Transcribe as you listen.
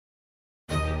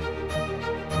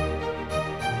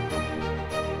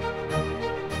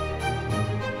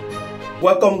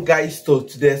Welcome guys to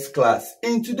today's class.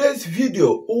 In today's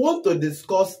video, we want to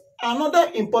discuss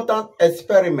another important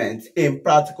experiment in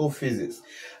practical physics,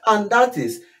 and that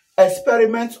is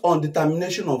experiment on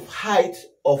determination of height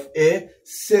of a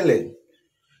ceiling.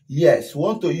 Yes, we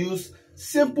want to use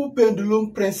simple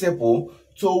pendulum principle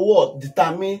to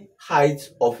determine height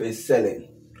of a ceiling.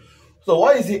 So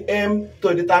what is the aim?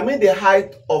 To determine the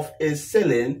height of a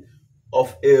ceiling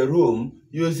of a room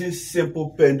using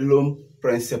simple pendulum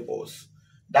principles.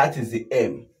 That is the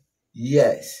aim.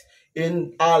 Yes.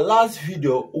 In our last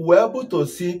video, we were able to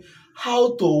see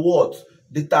how to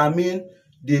determine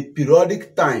the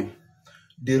periodic time,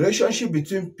 the relationship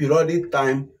between periodic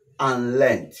time and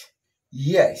length.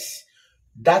 Yes.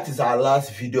 That is our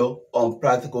last video on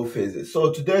practical physics.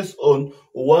 So today's we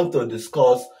want to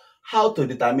discuss how to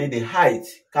determine the height,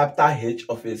 capital H,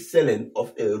 of a ceiling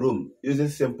of a room using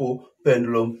simple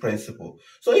pendulum principle.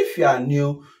 So if you are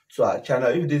new to our channel,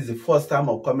 if this is the first time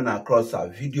of coming across our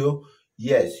video,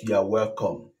 yes, you are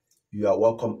welcome. You are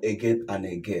welcome again and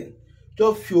again.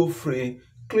 Just feel free,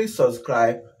 click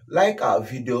subscribe, like our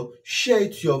video, share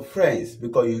it to your friends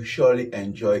because you surely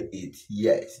enjoy it.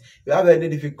 Yes. If you have any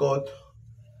difficult,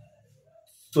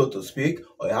 so to speak,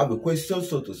 or you have a question,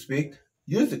 so to speak,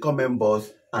 use the comment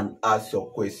box and ask your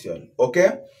question.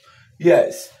 Okay?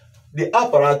 Yes. The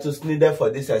apparatus needed for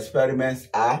these experiments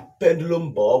are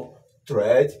pendulum bulb,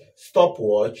 thread,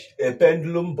 stopwatch, a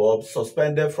pendulum bulb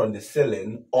suspended from the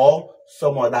ceiling, or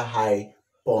some other high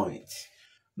point.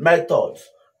 Methods: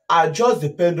 adjust the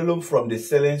pendulum from the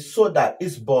ceiling so that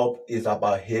its bulb is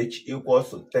about H equals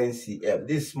to 10 cm.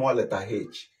 This small letter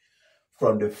H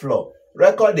from the floor.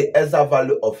 Record the exact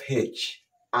value of H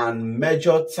and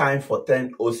measure time for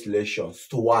 10 oscillations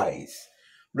twice.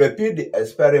 Repeat the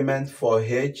experiment for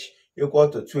H equal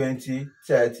to 20,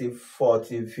 30,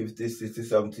 40, 50, 60,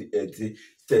 70, 80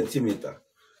 centimeters.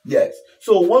 Yes.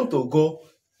 So we want to go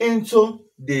into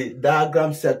the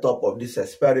diagram setup of this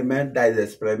experiment. That is the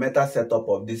experimental setup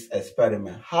of this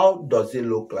experiment. How does it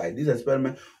look like? This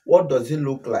experiment, what does it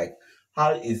look like?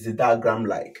 How is the diagram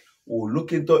like? We'll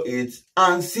look into it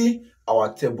and see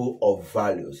our table of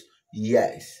values.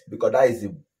 Yes, because that is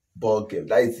the ball game.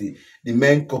 That is the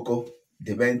main cocoa,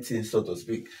 the main thing, so to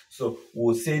speak. So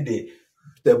we'll see the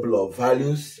table of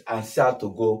values and start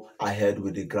to go ahead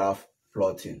with the graph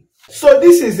plotting. So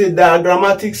this is the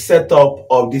diagrammatic setup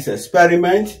of this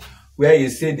experiment, where you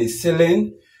see the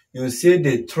ceiling, you see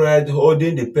the thread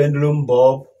holding the pendulum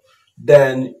bulb,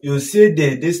 then you see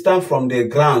the distance from the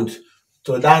ground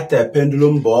to that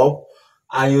pendulum bulb,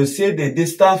 and you see the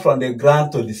distance from the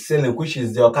ground to the ceiling, which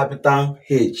is your capital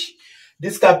H.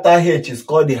 This capital H is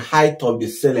called the height of the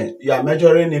ceiling. You are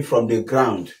measuring it from the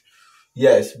ground.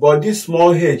 Yes, but this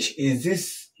small h is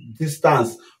this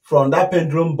distance from that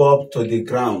pendulum bulb to the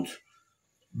ground.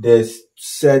 There's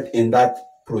said in that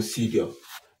procedure.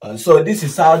 So this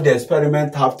is how the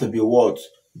experiment have to be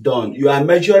done. You are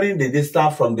measuring the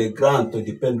distance from the ground to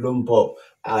the pendulum bulb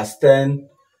as 10,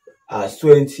 as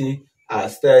 20,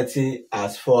 as 30,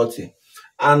 as 40.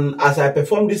 And as I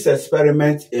performed this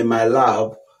experiment in my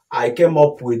lab, I came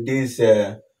up with this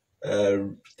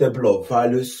table of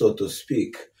values, so to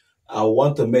speak. I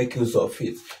want to make use of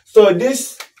it. So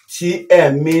this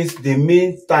Tm means the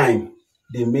mean time.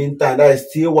 The mean time, that is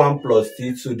T1 plus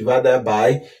T2 divided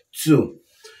by 2.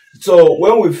 So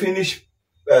when we finish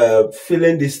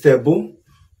filling this table,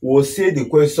 we'll see the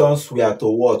questions we are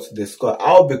to discuss.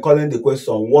 I'll be calling the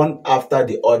question one after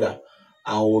the other,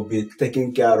 and we'll be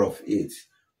taking care of it.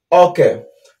 Okay.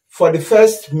 For the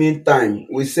first mean time,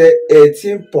 we say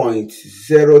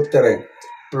 18.03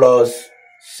 plus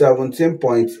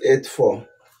 17.84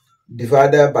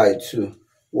 divided by 2.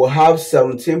 We'll have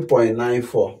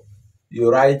 17.94. You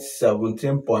write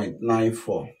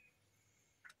 17.94.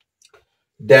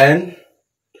 Then,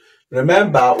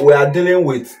 remember, we are dealing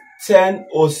with 10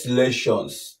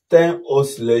 oscillations. 10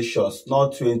 oscillations,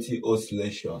 not 20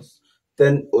 oscillations.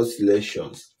 10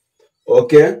 oscillations.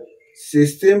 Okay?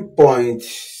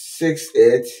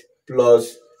 16.68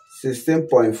 plus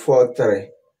 16.43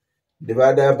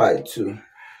 divided by 2.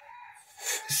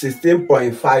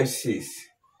 16.56.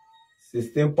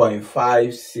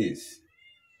 16.56.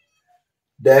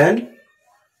 Then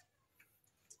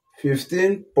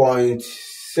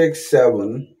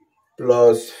 15.67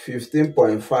 plus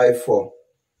 15.54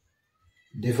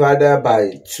 divided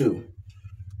by 2.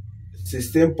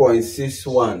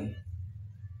 16.61.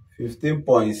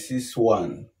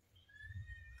 15.61.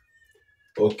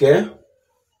 Okay.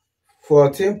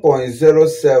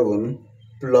 14.07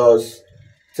 plus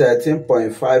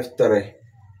 13.53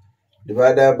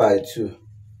 divided by 2.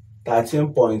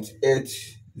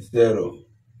 13.80.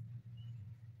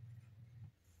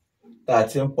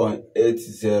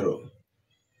 13.80.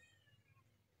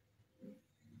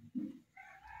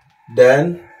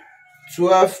 Then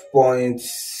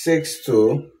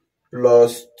 12.62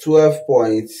 plus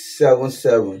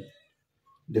 12.77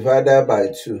 divided by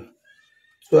 2.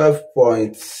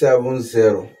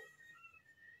 12.70.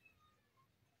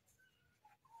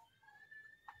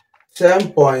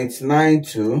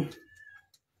 10.92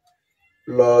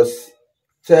 plus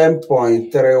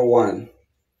 10.31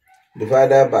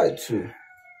 divided by 2.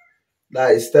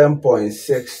 That is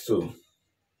 10.62.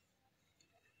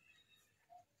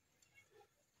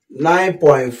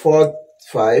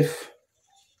 9.45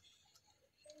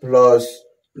 plus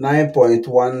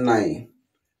 9.19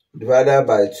 divided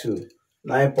by 2.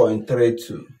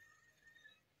 9.32.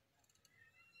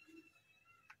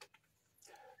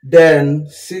 Then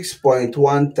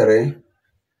 6.13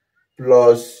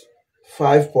 plus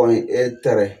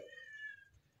 5.83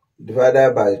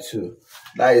 divided by 2.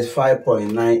 That is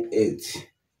 5.98.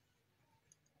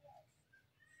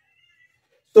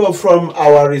 So from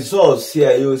our results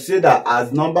here, you will see that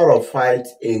as number of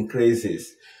fights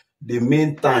increases, the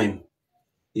mean time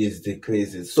is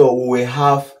decreasing. So we will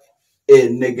have a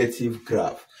negative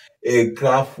graph, a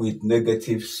graph with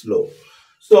negative slope.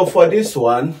 So for this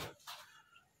one,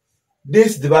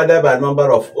 this divided by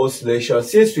number of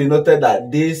oscillations, since we noted that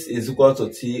this is equal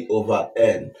to T over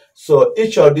N. So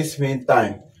each of this mean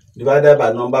time divided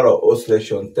by number of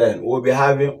oscillations 10, we'll be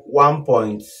having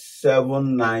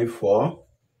 1.794,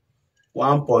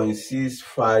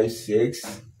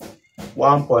 1.656,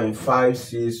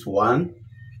 1.561,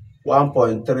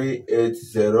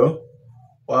 1.380,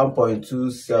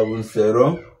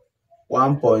 1.270,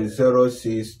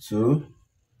 1.062,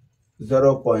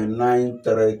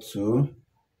 0.932,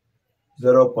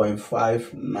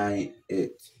 0.598.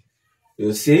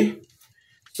 You see?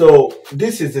 So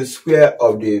this is the square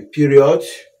of the period.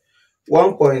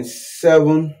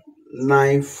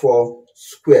 1.794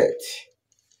 squared.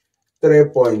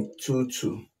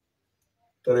 3.22.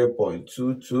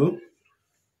 3.22.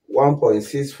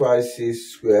 1.656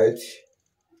 squared.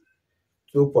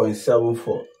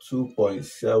 2.74.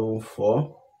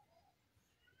 2.74.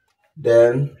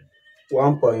 Then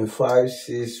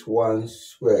 1.561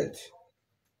 squared.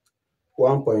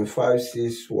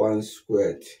 1.561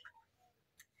 squared.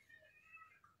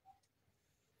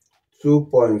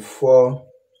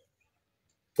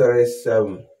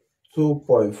 2.437.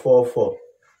 2.44.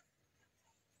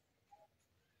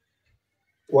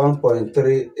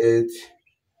 1.38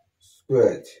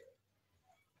 squared.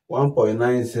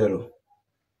 1.90.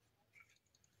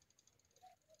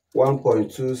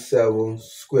 1.27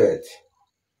 squared.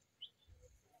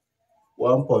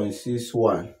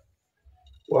 1.61.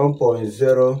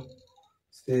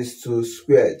 1.062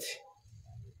 squared.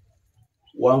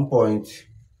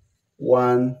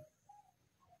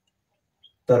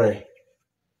 1.13.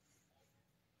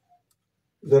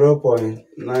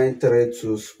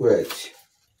 0.932 squared.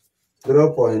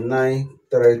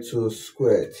 0.932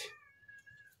 squared.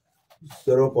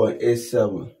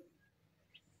 0.87.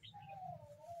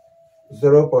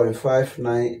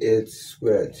 0.598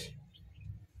 squared.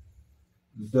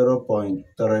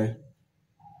 0.36.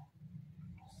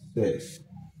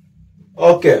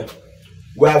 Okay,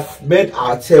 we have made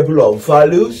our table of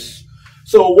values.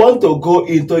 So we want to go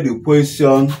into the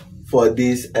question for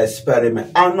this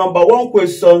experiment. And number one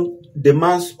question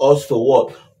demands us to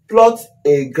what? Plot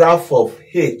a graph of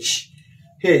h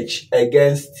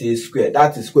against t squared.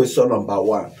 That is question number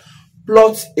one.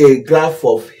 Plot a graph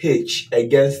of h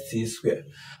against t squared.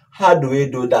 How do we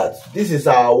do that? This is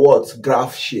our what?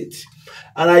 Graph sheet.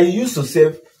 And I used to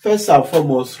say, first and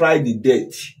foremost, write the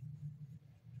date.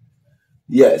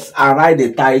 Yes, and write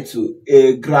the title.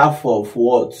 A graph of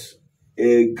what?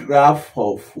 A graph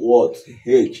of what?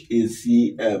 H is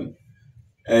cm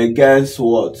against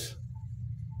what?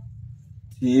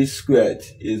 T squared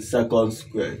is second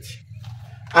squared.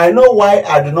 I know why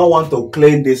I do not want to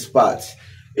claim this part.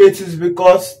 It is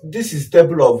because this is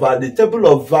table of value. The table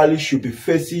of value should be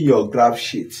facing your graph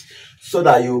sheet so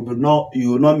that you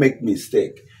will not make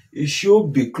mistake. It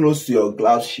should be close to your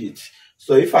graph sheet.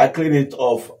 So if I clean it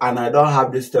off and I don't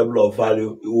have this table of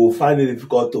value, you will find it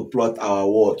difficult to plot our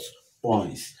what?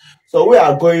 Points. So we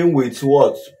are going with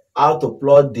what? How to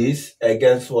plot this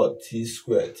against what? T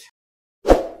squared.